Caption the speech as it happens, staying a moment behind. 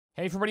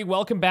Hey everybody,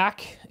 welcome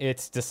back.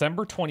 It's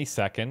December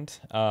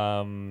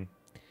 22nd.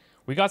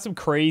 We got some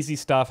crazy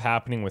stuff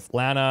happening with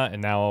Lana,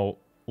 and now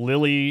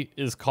Lily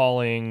is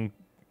calling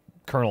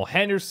Colonel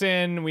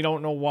Henderson. We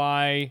don't know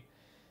why.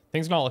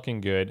 Things are not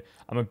looking good.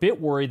 I'm a bit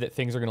worried that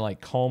things are going to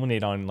like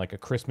culminate on like a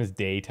Christmas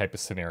Day type of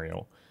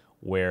scenario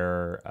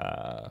where,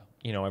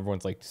 you know,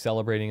 everyone's like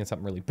celebrating and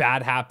something really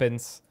bad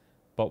happens.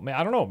 But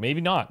I don't know, maybe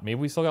not. Maybe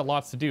we still got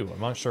lots to do.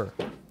 I'm not sure.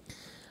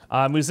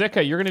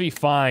 Muzika, you're going to be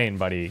fine,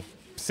 buddy.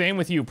 Same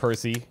with you,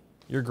 Percy.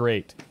 You're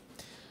great.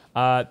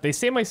 They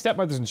say my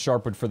stepmother's in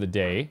Sharpwood for the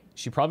day.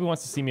 She probably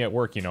wants to see me at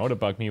work, you know, to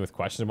bug me with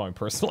questions about my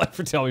personal life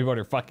or tell me about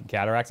her fucking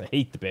cataracts. I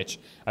hate the bitch.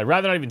 I'd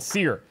rather not even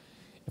see her.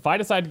 If I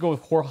decide to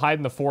go hide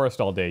in the forest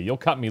all day, you'll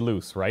cut me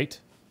loose, right?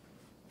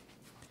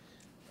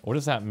 What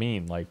does that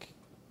mean? Like,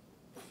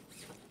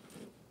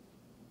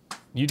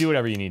 you do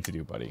whatever you need to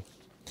do, buddy.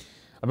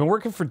 I've been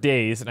working for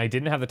days, and I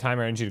didn't have the time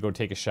or energy to go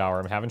take a shower.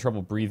 I'm having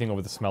trouble breathing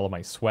over the smell of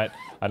my sweat.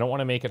 I don't want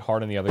to make it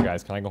hard on the other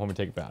guys. Can I go home and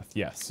take a bath?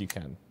 Yes, you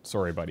can.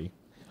 Sorry, buddy.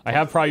 I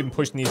have probably been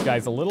pushing these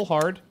guys a little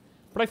hard,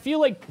 but I feel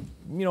like,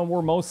 you know,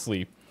 we're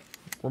mostly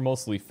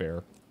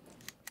fair.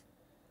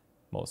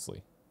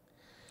 Mostly.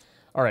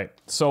 All right,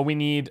 so we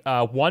need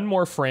one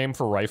more frame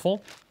for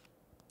rifle,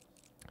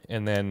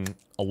 and then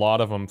a lot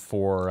of them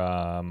for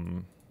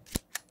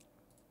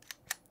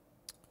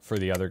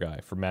the other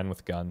guy, for man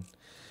with gun.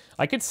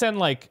 I could send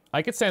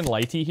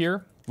Lighty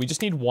here. We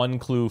just need one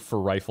clue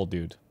for rifle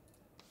dude.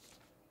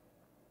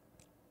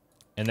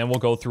 And then we'll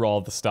go through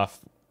all the stuff,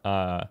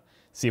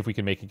 see if we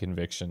can make a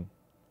conviction.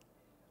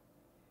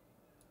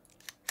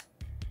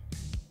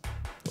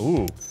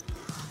 Ooh.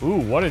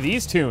 Ooh, what are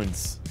these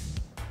tunes?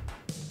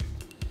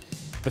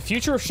 The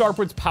future of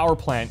Sharpwood's power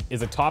plant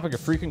is a topic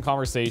of frequent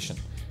conversation.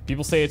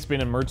 People say it's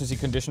been an emergency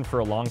condition for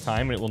a long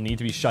time and it will need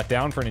to be shut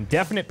down for an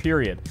indefinite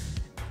period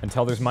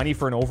until there's money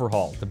for an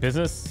overhaul.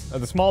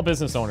 The small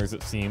business owners,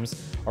 it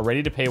seems, are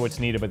ready to pay what's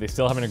needed, but they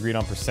still haven't agreed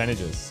on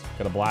percentages.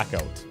 Got a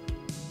blackout.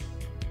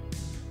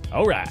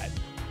 All right.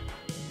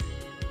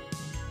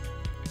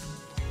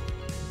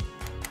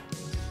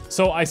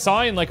 So I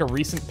saw in like a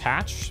recent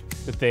patch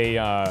that they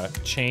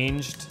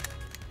changed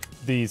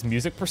these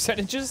music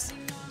percentages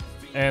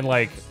and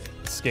like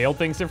scaled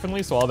things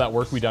differently. So all that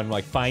work we done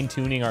like fine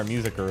tuning our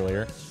music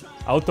earlier,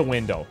 out the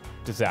window.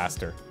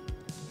 Disaster.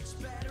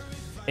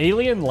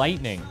 Alien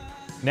lightning.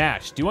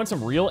 Nash, do you want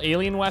some real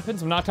alien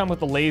weapons? I'm not talking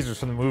about the lasers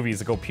from the movies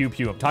that go pew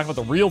pew. I'm talking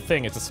about the real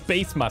thing. It's a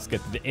space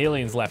musket that the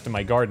aliens left in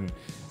my garden.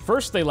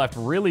 First, they left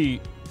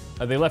weird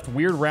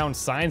round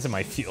signs in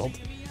my field.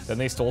 Then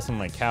they stole some of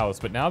my cows.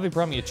 But now they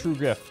brought me a true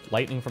gift,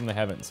 lightning from the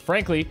heavens.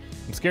 Frankly,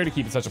 I'm scared to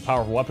keep such a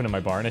powerful weapon in my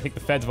barn. I think the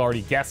feds have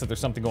already guessed that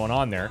there's something going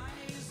on there.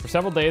 For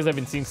several days, I've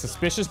been seeing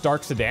suspicious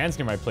dark sedans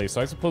near my place,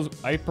 so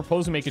I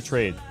propose to make a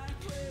trade.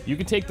 You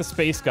can take the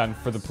space gun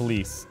for the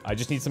police. I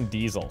just need some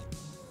diesel.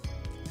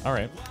 All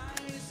right.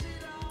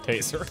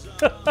 Taser.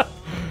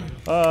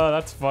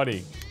 That's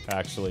funny,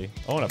 actually.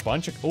 Oh, and a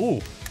bunch of... Ooh.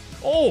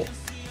 Oh!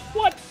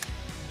 What?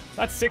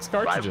 That's 6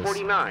 cartridges.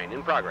 549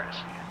 in progress.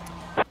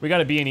 We got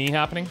a B&E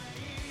happening.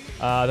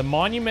 The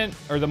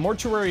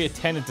mortuary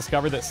attendant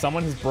discovered that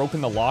someone has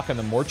broken the lock on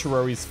the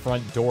mortuary's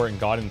front door and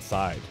got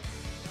inside.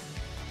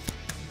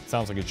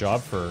 Sounds like a job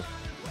for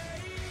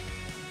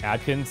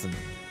Adkins and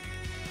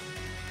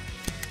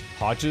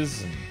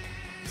Hodges and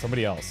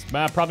somebody else.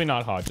 Probably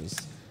not Hodges.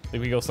 I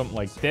think we go something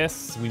like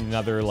this. We need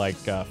another, like,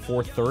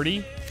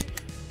 430.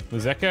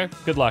 Muzeka,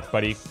 good luck,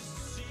 buddy.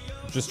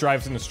 Just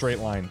drives in a straight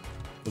line.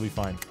 You'll be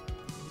fine.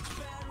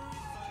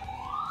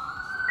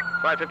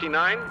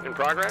 559 in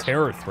progress.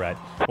 Terror threat.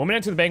 Woman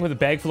entered the bank with a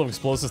bag full of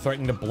explosives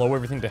threatening to blow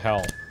everything to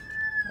hell.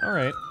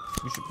 Alright.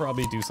 We should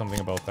probably do something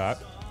about that.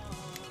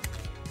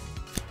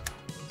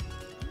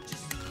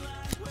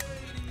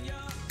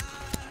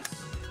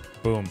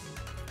 Boom.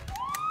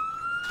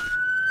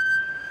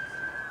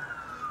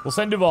 We'll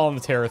send Duval on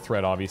the terror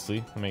threat, obviously.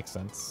 That makes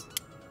sense.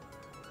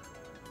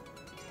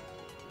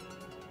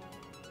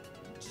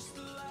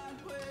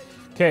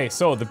 Okay,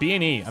 so the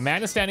B&E. A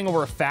man is standing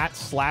over a fat,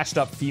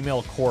 slashed-up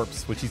female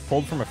corpse, which he's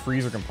pulled from a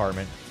freezer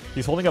compartment.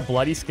 He's holding a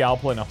bloody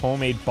scalpel and a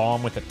homemade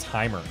bomb with a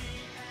timer.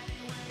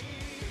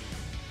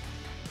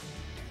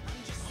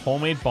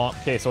 Homemade bomb.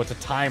 Okay, so it's a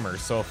timer.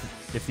 So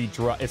if he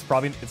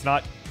it's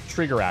not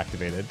trigger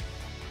activated.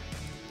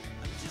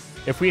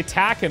 If we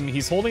attack him,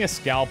 he's holding a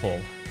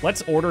scalpel.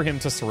 Let's order him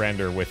to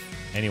surrender with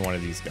any one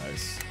of these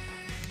guys.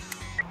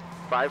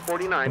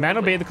 549. The man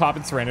obeyed the cop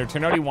and surrendered.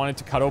 Turned out he wanted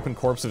to cut open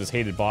corpse of his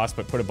hated boss,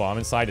 but put a bomb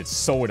inside it,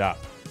 sew it up.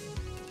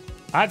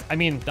 I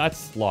mean,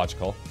 that's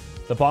logical.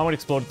 The bomb would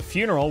explode at the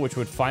funeral, which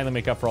would finally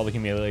make up for all the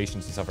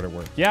humiliations he suffered at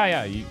work.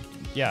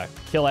 Yeah,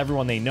 kill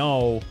everyone they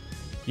know.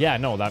 Yeah,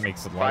 no, that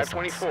makes it a lot of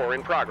sense. 524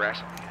 in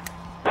progress.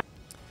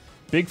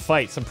 Big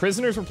fight. Some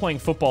prisoners were playing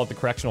football at the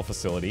correctional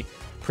facility.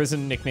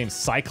 Prison nicknamed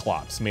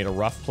Cyclops made a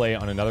rough play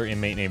on another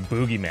inmate named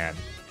Boogeyman.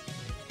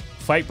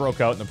 Fight broke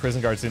out and the prison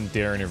guards didn't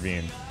dare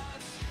intervene.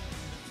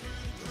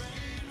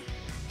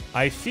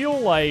 I feel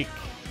like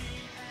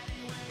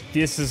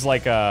this is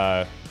like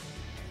a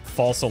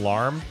false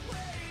alarm.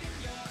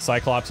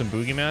 Cyclops and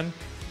Boogeyman.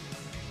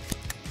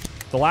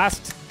 The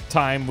last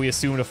time we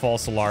assumed a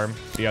false alarm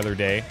the other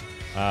day,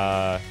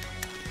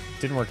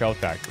 didn't work out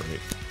that great.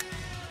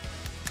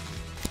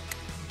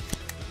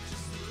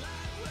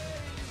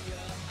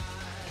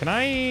 Can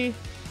I...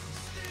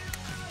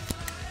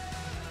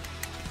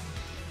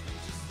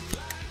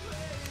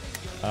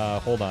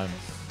 hold on.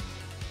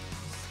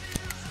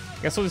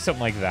 I guess we'll do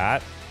something like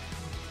that.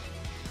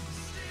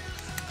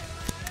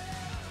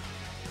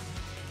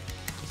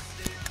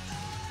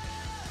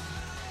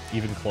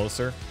 Even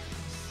closer.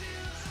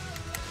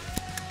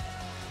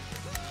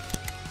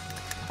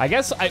 I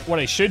guess what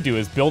I should do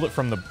is build it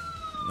from the...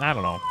 I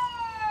don't know.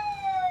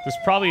 There's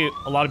probably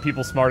a lot of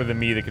people smarter than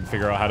me that can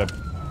figure out how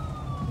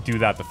to do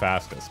that the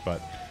fastest,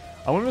 but...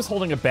 A woman was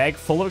holding a bag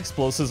full of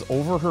explosives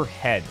over her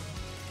head.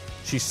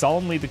 She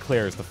solemnly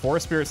declares, "The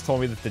forest spirits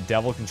told me that the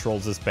devil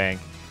controls this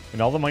bank,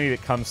 and all the money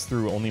that comes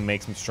through only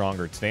makes him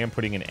stronger. Today I'm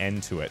putting an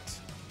end to it."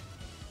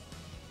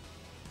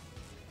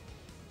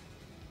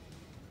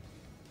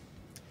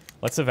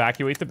 Let's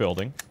evacuate the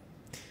building.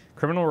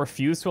 Criminal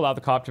refused to allow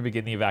the cop to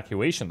begin the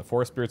evacuation. The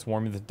forest spirits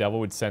warned me that the devil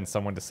would send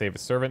someone to save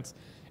his servants.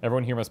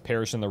 Everyone here must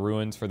perish in the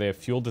ruins, for they have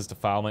fueled his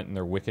defilement in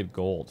their wicked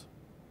gold.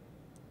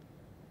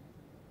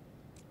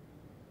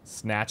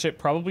 Snatch it,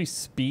 probably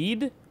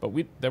speed, but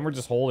then we're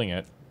just holding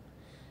it.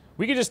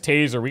 We could just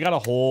taser. We got a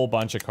whole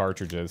bunch of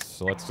cartridges,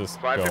 so let's just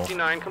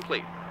 559 go.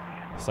 complete.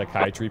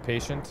 Psychiatry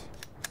patient.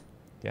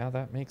 Yeah,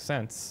 that makes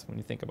sense when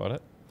you think about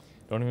it.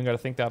 Don't even got to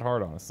think that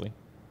hard, honestly.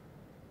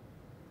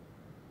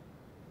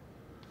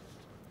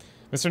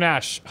 Mr.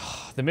 Nash,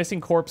 the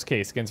missing corpse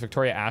case against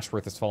Victoria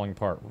Ashworth is falling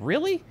apart.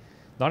 Really?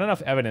 Not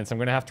enough evidence. I'm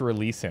going to have to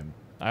release him.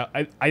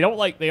 I don't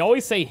like... They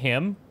always say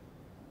him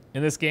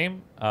in this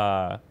game,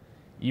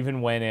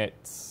 even when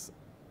it's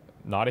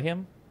not a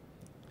him.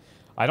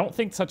 I don't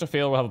think such a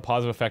failure will have a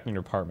positive effect on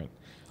your apartment.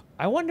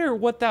 I wonder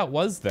what that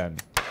was then.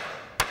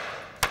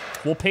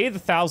 We'll pay the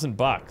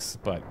 $1,000,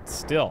 but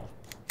still.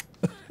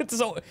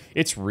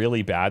 It's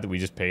really bad that we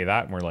just pay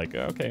that and we're like,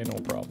 okay, no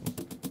problem.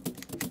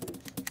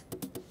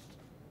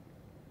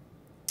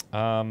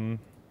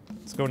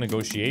 Let's go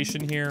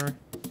negotiation here.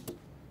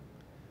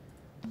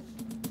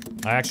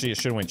 I should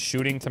have went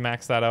shooting to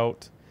max that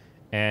out.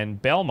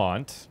 And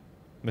Belmont,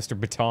 Mr.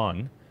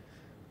 Baton,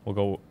 will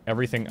go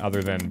everything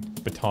other than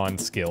baton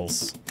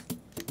skills.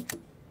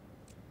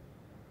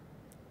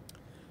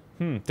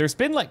 There's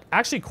been, like,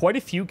 actually quite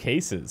a few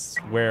cases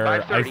where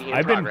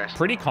I've been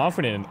pretty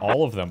confident in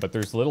all of them, but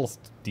there's little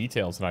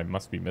details that I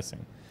must be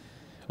missing.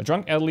 A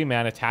drunk elderly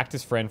man attacked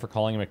his friend for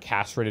calling him a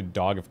castrated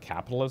dog of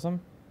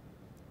capitalism.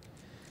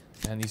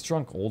 And these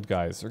drunk old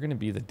guys are going to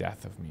be the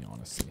death of me,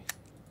 honestly.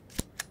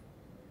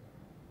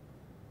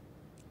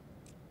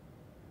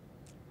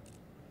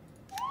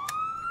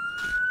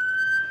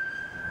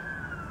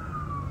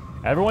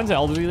 Everyone's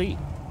elderly,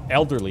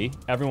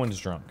 everyone's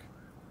drunk.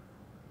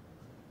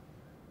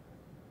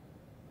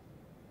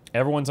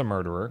 Everyone's a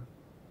murderer.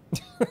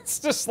 It's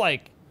just,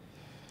 like,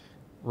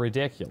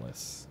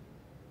 ridiculous.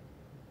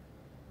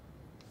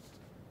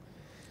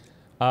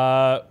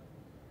 A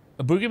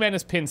boogeyman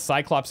has pinned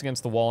Cyclops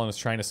against the wall and is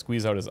trying to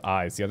squeeze out his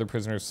eyes. The other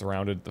prisoners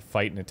surrounded the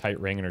fight in a tight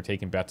ring and are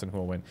taking bets on who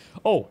will win.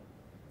 Oh,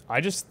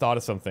 I just thought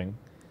of something.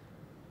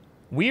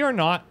 We are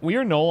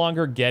no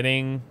longer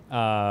getting,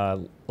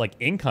 like,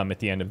 income at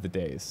the end of the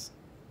days.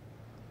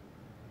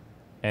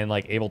 And,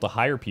 like, able to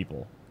hire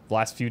people. The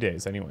last few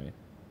days, anyway.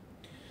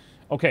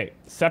 Okay,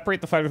 separate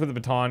the fighters with the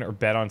baton or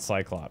bet on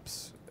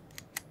Cyclops.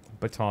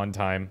 Baton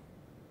time.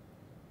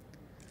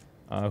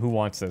 Who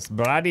wants this?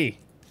 Brady!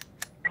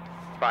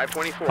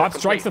 524. Cop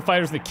strikes the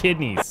fighters in the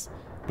kidneys.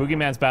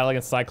 Boogeyman's battle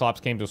against Cyclops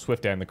came to a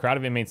swift end. The crowd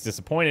of inmates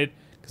disappointed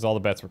because all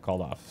the bets were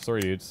called off. Sorry,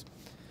 dudes.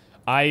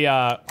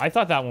 I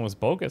thought that one was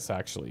bogus,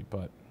 actually,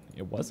 but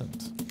it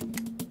wasn't.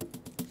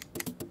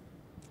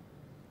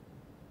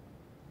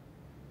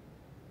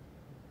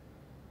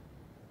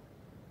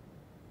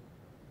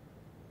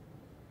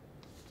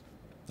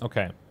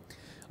 Okay.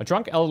 A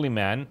drunk elderly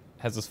man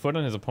has his foot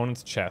on his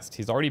opponent's chest.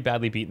 He's already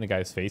badly beaten the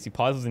guy's face. He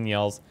pauses and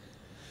yells,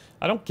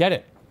 "I don't get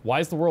it. Why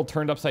is the world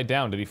turned upside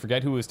down? Did he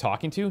forget who he was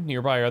talking to?"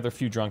 Nearby are other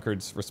few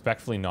drunkards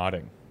respectfully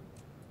nodding.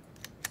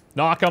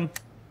 Knock him.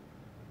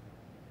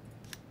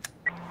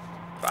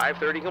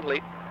 530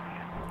 complete.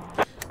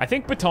 I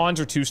think batons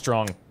are too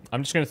strong.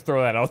 I'm just going to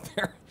throw that out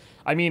there.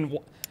 I mean,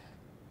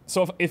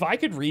 so if I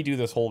could redo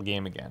this whole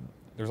game again,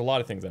 there's a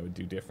lot of things I would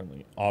do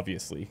differently,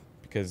 obviously,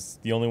 because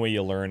the only way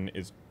you learn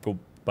is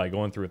by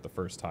going through it the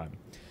first time.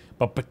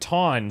 But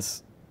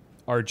batons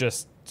are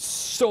just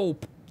so...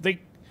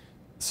 They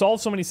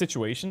solve so many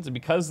situations, and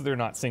because they're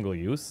not single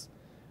use,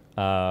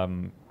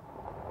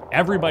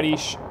 everybody...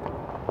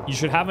 you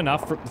should have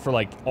enough for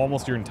like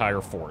almost your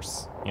entire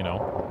force, you know?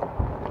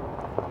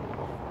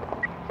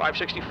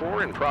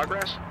 564 in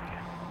progress.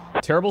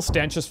 Terrible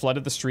stench has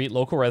flooded the street.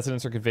 Local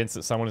residents are convinced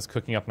that someone is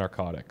cooking up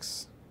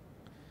narcotics.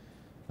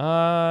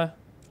 I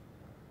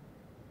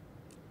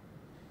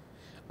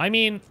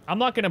mean, I'm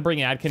not going to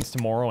bring Adkins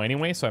tomorrow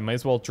anyway, so I might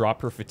as well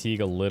drop her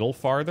fatigue a little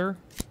farther.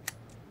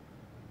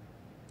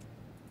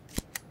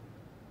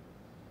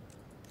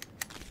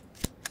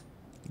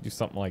 Do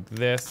something like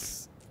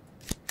this.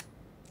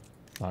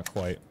 Not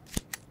quite.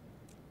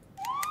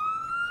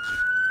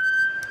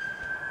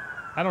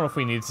 I don't know if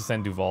we need to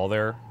send Duval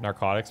there.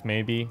 Narcotics,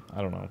 maybe.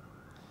 I don't know.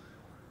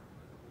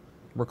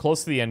 We're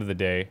close to the end of the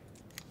day.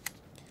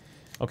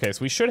 Okay,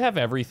 so we should have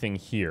everything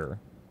here.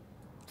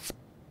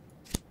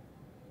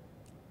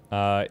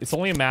 It's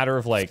only a matter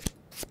of, like,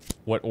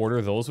 what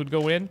order those would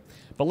go in.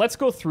 But let's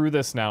go through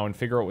this now and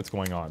figure out what's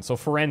going on. So,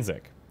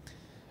 forensic.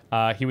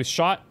 He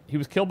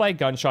was killed by a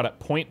gunshot at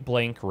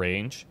point-blank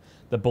range.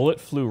 The bullet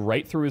flew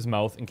right through his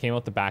mouth and came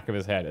out the back of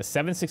his head. A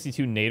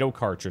 7.62 NATO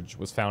cartridge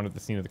was found at the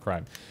scene of the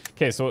crime.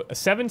 Okay, so a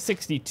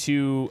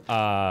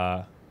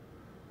 7.62,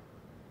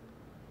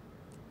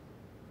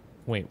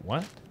 wait,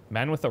 what?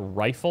 Man with a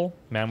rifle?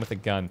 Man with a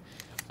gun.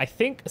 I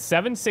think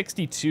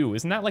 7.62,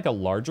 isn't that like a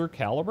larger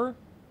caliber?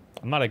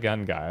 I'm not a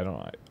gun guy,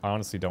 I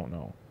honestly don't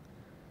know.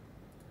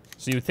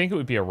 So you would think it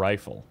would be a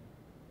rifle.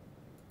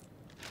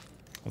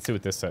 Let's see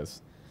what this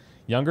says.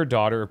 Younger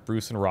daughter of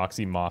Bruce and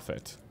Roxy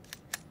Moffat.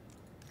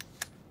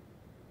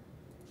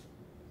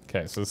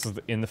 Okay, so this is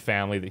in the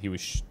family that he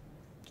was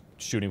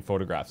shooting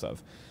photographs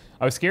of.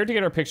 I was scared to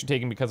get our picture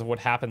taken because of what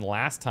happened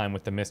last time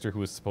with the mister who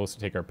was supposed to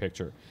take our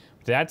picture.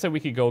 Dad said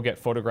we could go get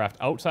photographed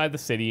outside the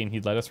city and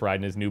he'd let us ride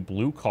in his new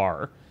blue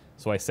car.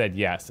 So I said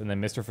yes, and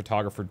then Mr.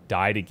 Photographer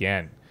died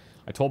again.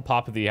 I told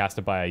Papa that he has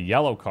to buy a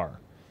yellow car.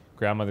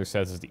 Grandmother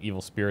says the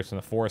evil spirits in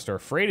the forest are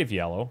afraid of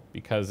yellow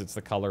because it's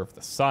the color of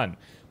the sun.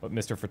 But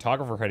Mr.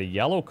 Photographer had a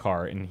yellow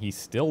car and he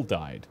still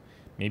died.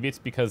 Maybe it's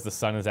because the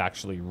sun is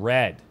actually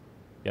red.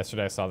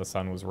 Yesterday I saw the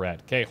sun was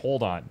red. Okay,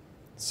 hold on.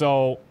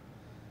 So,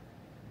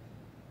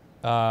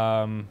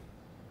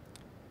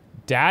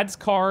 Dad's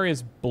car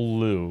is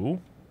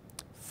blue.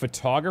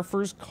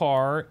 Photographer's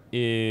car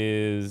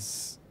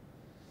is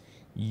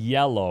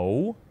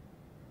yellow.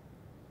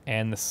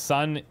 And the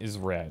sun is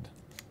red.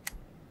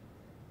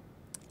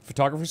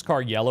 Photographer's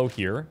car, yellow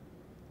here.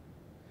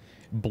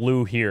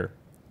 Blue here.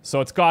 So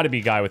it's got to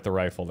be guy with the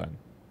rifle then.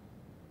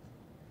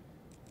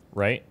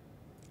 Right?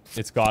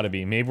 It's got to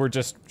be. Maybe we're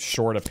just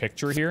short a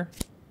picture here.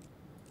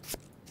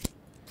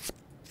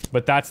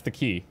 But that's the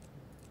key.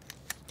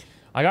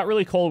 I got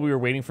really cold. We were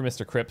waiting for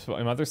Mr. Cripps, but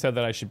my mother said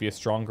that I should be a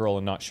strong girl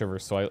and not shiver,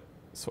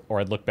 or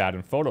I'd look bad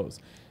in photos.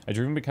 I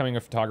dream of becoming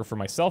a photographer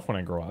myself when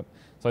I grow up,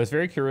 so I was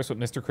very curious what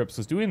Mr. Cripps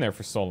was doing there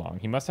for so long.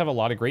 He must have a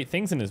lot of great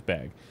things in his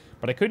bag,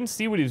 but I couldn't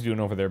see what he was doing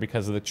over there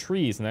because of the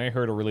trees, and then I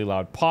heard a really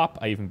loud pop.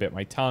 I even bit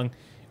my tongue.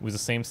 It was the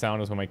same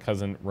sound as when my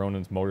cousin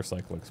Ronan's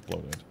motorcycle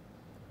exploded.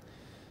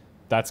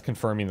 That's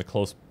confirming the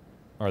close,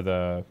 or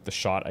the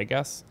shot, I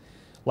guess.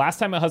 Last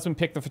time my husband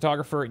picked the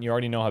photographer, and you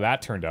already know how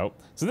that turned out.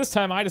 So this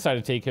time I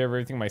decided to take care of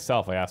everything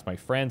myself. I asked my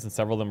friends, and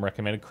several of them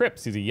recommended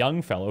Cripps. He's a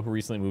young fellow who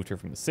recently moved here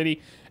from the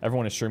city.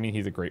 Everyone assured me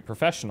he's a great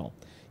professional.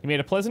 He made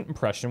a pleasant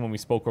impression when we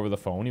spoke over the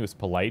phone. He was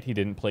polite, he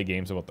didn't play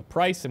games about the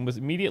price, and was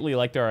immediately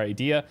liked our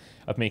idea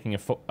of making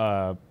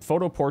a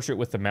photo portrait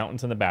with the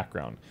mountains in the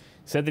background.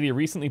 He said that he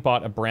recently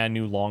bought a brand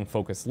new long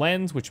focus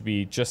lens, which would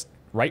be just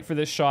right for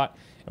this shot.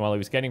 And while he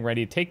was getting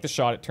ready to take the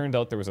shot, it turned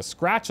out there was a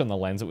scratch on the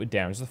lens that would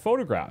damage the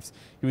photographs.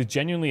 He was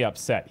genuinely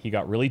upset. He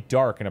got really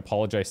dark and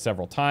apologized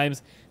several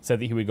times,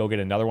 said that he would go get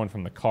another one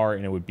from the car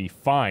and it would be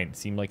fine.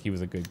 Seemed like he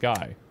was a good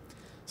guy.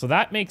 So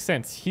that makes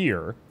sense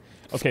here.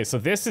 Okay, so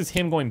this is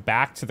him going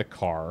back to the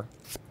car.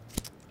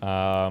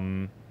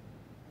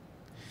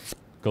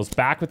 Goes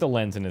back with the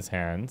lens in his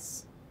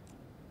hands.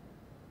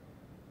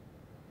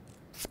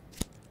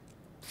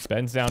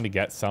 Bends down to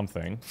get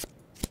something.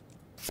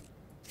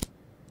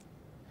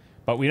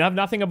 But we have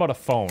nothing about a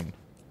phone.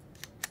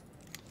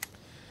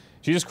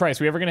 Jesus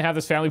Christ, we ever going to have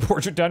this family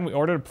portrait done? We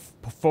ordered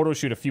a photo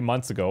shoot a few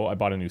months ago. I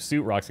bought a new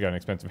suit. Roxy got an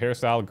expensive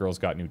hairstyle. Girls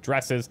got new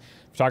dresses.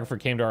 Photographer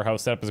came to our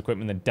house, set up his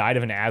equipment, then died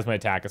of an asthma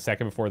attack a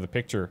second before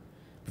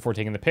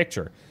taking the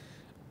picture.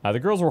 The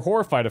girls were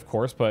horrified, of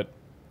course, but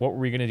what were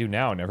we going to do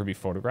now? Never be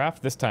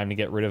photographed? This time, to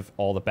get rid of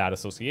all the bad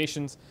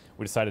associations,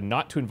 we decided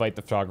not to invite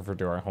the photographer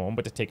to our home,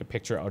 but to take a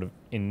picture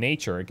in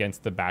nature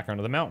against the background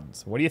of the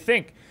mountains. What do you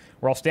think?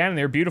 We're all standing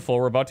there, beautiful.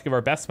 We're about to give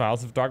our best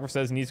smiles. The photographer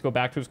says he needs to go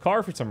back to his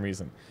car for some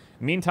reason.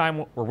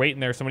 Meantime, we're waiting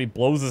there. Somebody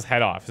blows his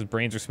head off. His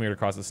brains are smeared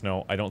across the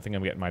snow. I don't think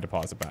I'm getting my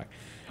deposit back.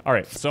 All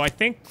right, so I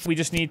think we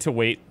just need to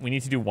wait. We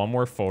need to do one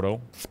more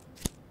photo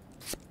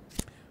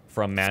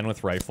from Man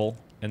with Rifle,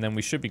 and then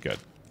we should be good.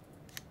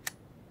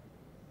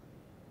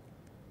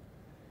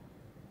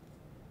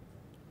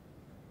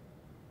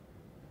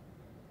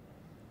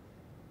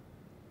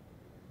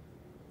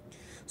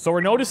 So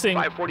we're noticing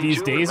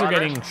these days are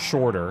getting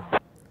shorter.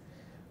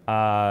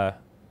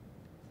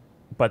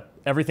 But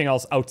everything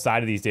else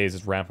outside of these days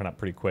is ramping up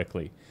pretty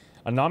quickly.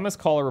 Anonymous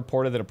caller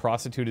reported that a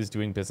prostitute is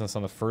doing business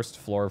on the first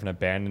floor of an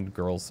abandoned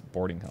girls'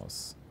 boarding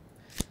house.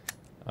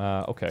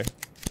 Okay.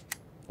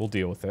 We'll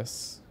deal with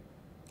this.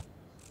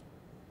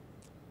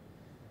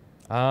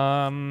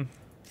 I'm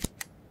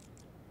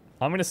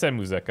gonna send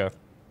Muzeka.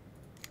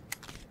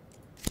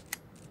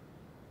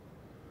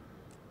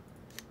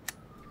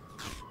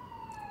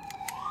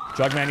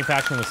 Drug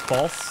manufacturing was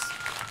false.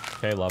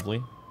 Okay,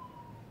 lovely.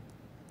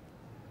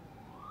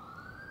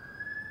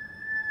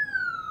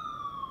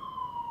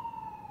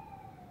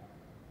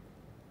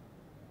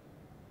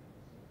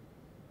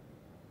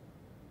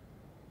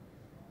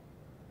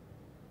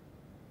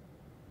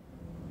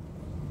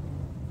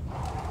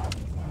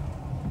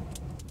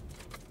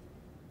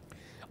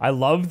 I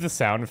love the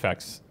sound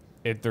effects.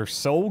 They're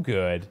so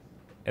good,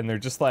 and they're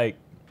just like,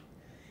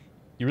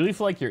 you really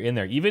feel like you're in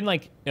there. Even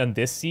like in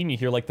this scene, you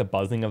hear like the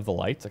buzzing of the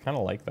lights. I kind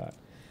of like that.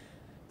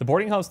 The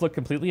boarding house looked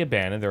completely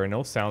abandoned. There are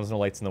no sounds, no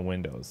lights in the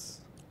windows.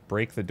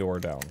 Break the door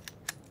down.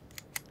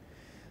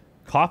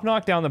 Cop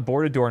knocked down the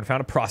boarded door and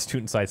found a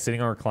prostitute inside,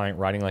 sitting on her client,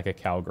 riding like a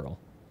cowgirl.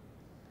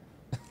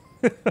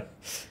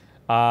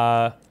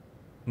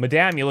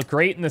 Madame, you look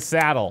great in the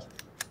saddle.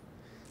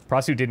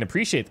 Prostitute didn't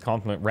appreciate the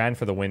compliment, ran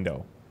for the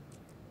window.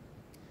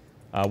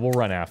 We'll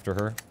run after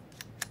her.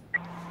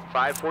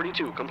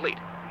 542 complete.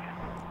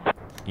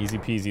 Easy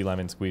peasy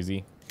lemon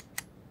squeezy.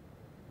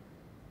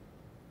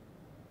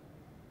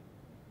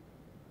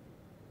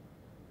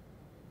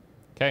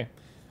 Okay,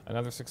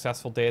 another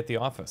successful day at the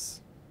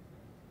office,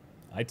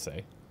 I'd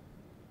say.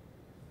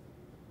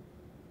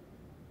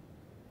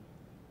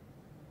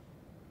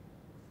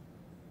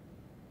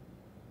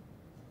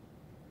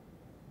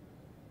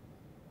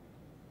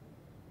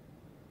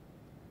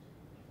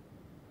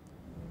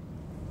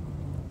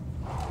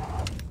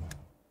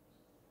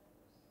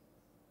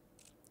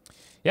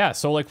 Yeah,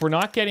 so like we're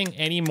not getting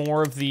any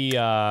more of the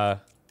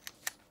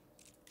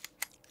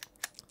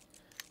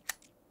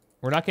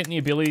we're not getting the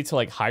ability to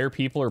like hire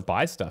people or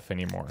buy stuff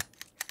anymore.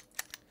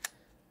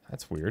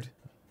 That's weird.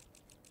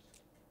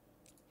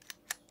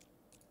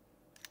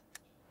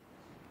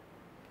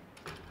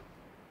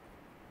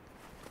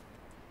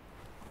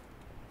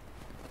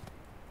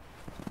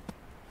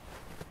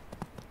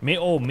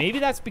 Maybe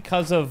that's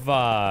because of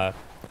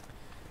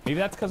maybe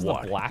that's because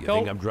of the blackout. You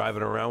think I'm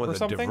driving around with a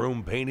something?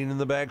 DeVroom painting in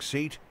the back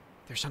seat?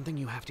 There's something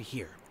you have to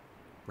hear.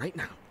 Right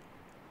now.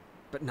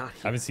 But not I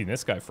here. haven't seen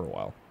this guy for a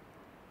while.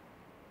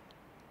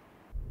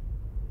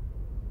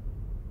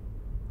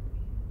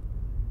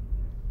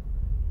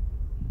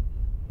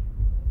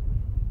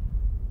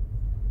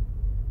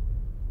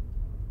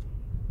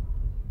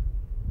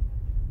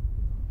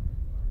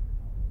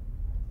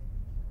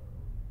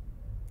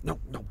 No,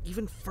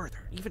 even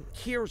further. Even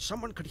here,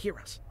 someone could hear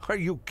us. Are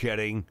you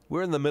kidding?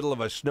 We're in the middle of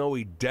a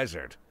snowy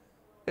desert.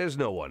 There's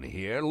no one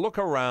here. Look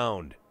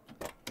around.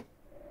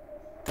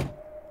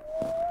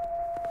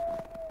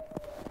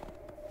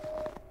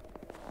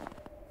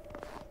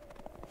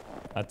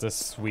 That's a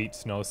sweet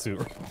snowsuit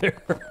right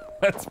there.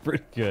 That's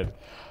pretty good.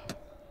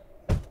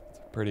 That's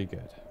pretty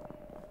good.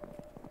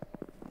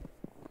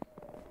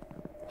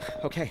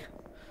 Okay.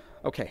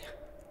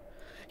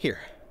 Here.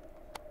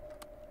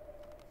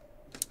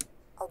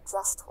 I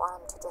just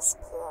want him to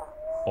disappear.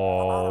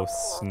 Oh, I don't care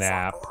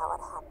snap. exactly how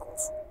it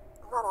happens.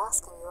 I'm not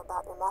asking you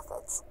about your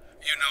methods.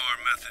 You know our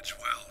methods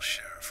well,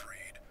 Sheriff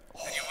Reed.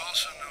 And you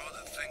also know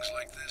that things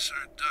like this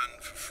aren't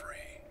done for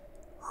free.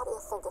 How do you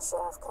think a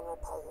sheriff can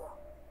repay you?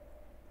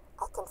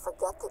 I can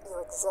forget that you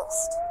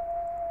exist.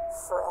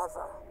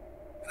 Forever.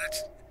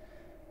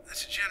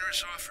 That's a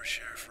generous offer,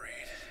 Sheriff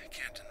Reed. I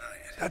can't deny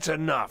it. That's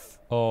enough.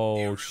 Oh,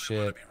 You really shit.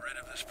 want to be rid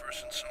of this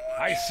person so much?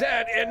 I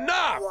said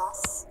enough!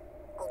 Yes,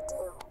 I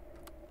do.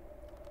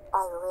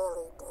 I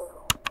really do.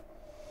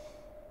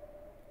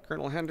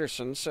 Colonel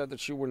Henderson said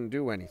that you wouldn't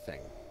do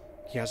anything.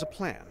 He has a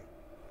plan,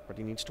 but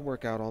he needs to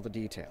work out all the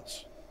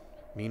details.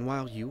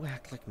 Meanwhile, you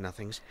act like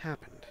nothing's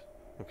happened,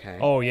 okay?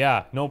 Oh,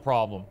 yeah. No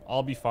problem.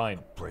 I'll be fine.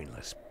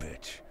 Brainless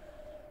bitch.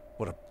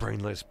 What a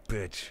brainless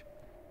bitch.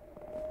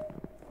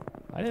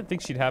 I didn't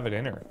think she'd have it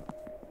in her.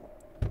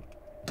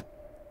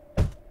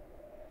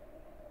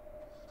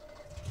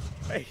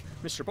 Hey,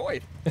 Mr.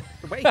 Boyd.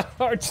 Wait.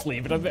 Just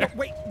leaving him there.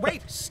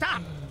 Wait,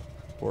 stop!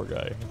 Poor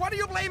guy. What are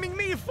you blaming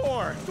me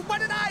for?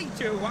 What did I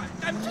do?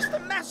 I'm just a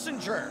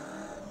messenger.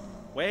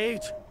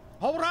 Wait.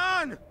 Hold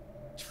on.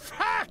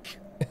 Fuck!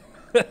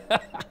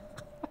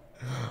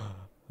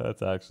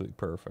 That's actually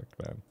perfect,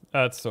 man.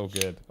 That's so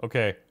good.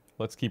 Okay,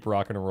 let's keep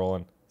rocking and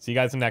rolling. See you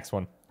guys in the next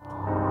one.